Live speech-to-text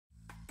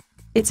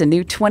It's a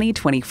new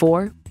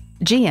 2024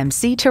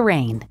 GMC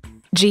Terrain.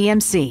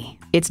 GMC,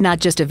 it's not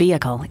just a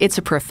vehicle, it's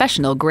a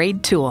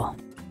professional-grade tool.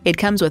 It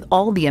comes with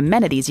all the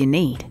amenities you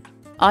need.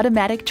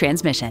 Automatic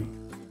transmission,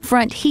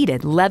 front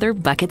heated leather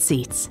bucket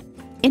seats,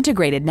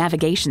 integrated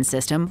navigation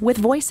system with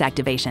voice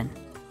activation,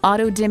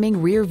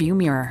 auto-dimming rear view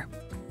mirror,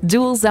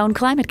 dual zone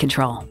climate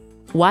control,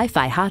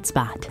 Wi-Fi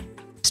hotspot,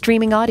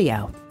 streaming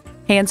audio,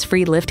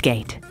 hands-free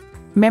liftgate,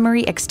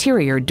 memory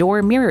exterior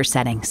door mirror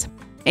settings,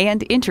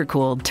 and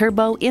intercooled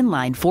turbo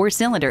inline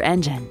 4-cylinder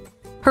engine.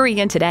 Hurry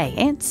in today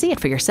and see it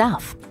for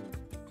yourself.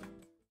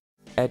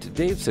 At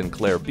Dave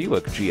Sinclair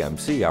Buick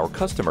GMC, our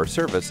customer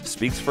service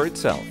speaks for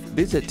itself.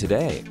 Visit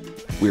today.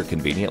 We're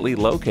conveniently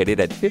located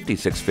at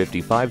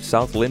 5655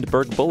 South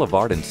Lindbergh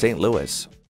Boulevard in St. Louis.